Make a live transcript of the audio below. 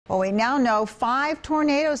Well, we now know 5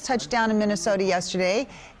 tornadoes touched down in Minnesota yesterday.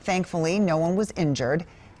 Thankfully, no one was injured.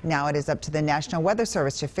 Now it is up to the National Weather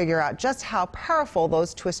Service to figure out just how powerful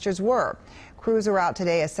those twisters were. Crews are out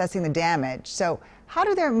today assessing the damage. So how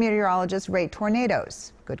do their meteorologists rate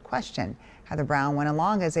tornadoes? Good question. Heather Brown went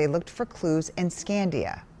along as they looked for clues in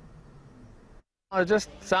Scandia. It just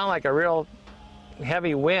sounded like a real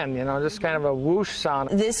heavy wind, you know, just kind of a whoosh sound.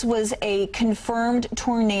 This was a confirmed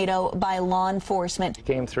tornado by law enforcement.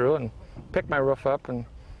 Came through and picked my roof up and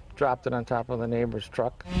dropped it on top of the neighbor's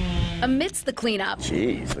truck. Amidst the cleanup,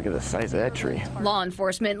 Jeez, look at the size of that tree. law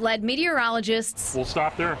enforcement led meteorologists We'll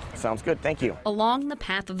stop there. Sounds good, thank you. along the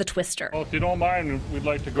path of the twister. Well, if you don't mind, we'd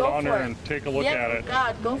like to go down there and take a look at it.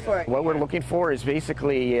 God, go for it. What we're looking for is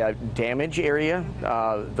basically damage area,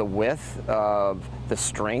 the width, the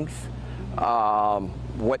strength,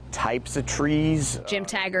 what types of trees. Jim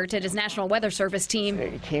Taggart and his National Weather Service team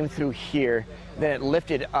It came through here, then it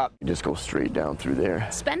lifted up. You just go straight down through there.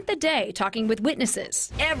 spent the day talking with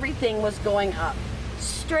witnesses, Everything was going up,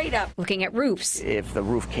 straight up. looking at roofs, If the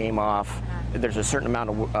roof came off, there's a certain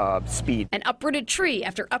amount of speed. and uprooted tree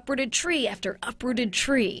after uprooted tree after uprooted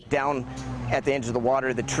tree. Down at the edge of the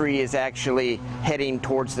water, the tree is actually heading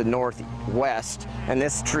towards the northwest, and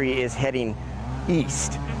this tree is heading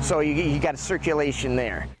east. So you got a circulation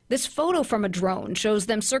there. This photo from a drone shows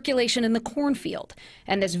them circulation in the cornfield,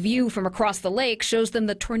 and this view from across the lake shows them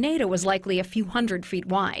the tornado was likely a few hundred feet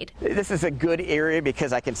wide. This is a good area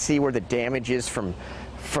because I can see where the damage is from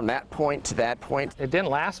that point to that point. It didn't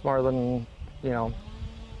last more than, you know,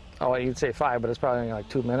 oh, you'd say 5, but it's probably only like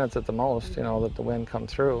 2 minutes at the most, you know, that the wind come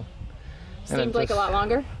through. Seemed like a lot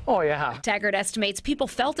longer. Oh, yeah. Taggart estimates people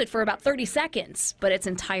felt it for about 30 seconds, but its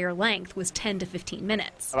entire length was 10 to 15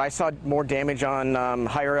 minutes. I saw more damage on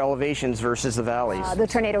higher elevations versus the valleys. The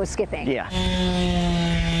tornado was skipping. Yeah.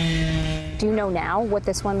 Do you know now what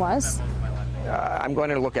this one was? I'm going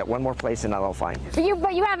to look at one more place and I'll find it.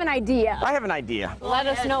 But you have an idea. I have an idea. Let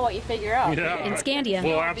us know what you figure out. Yeah, In Scandia,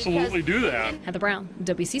 we'll absolutely do that. Heather Brown,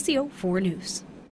 WCCO 4 News.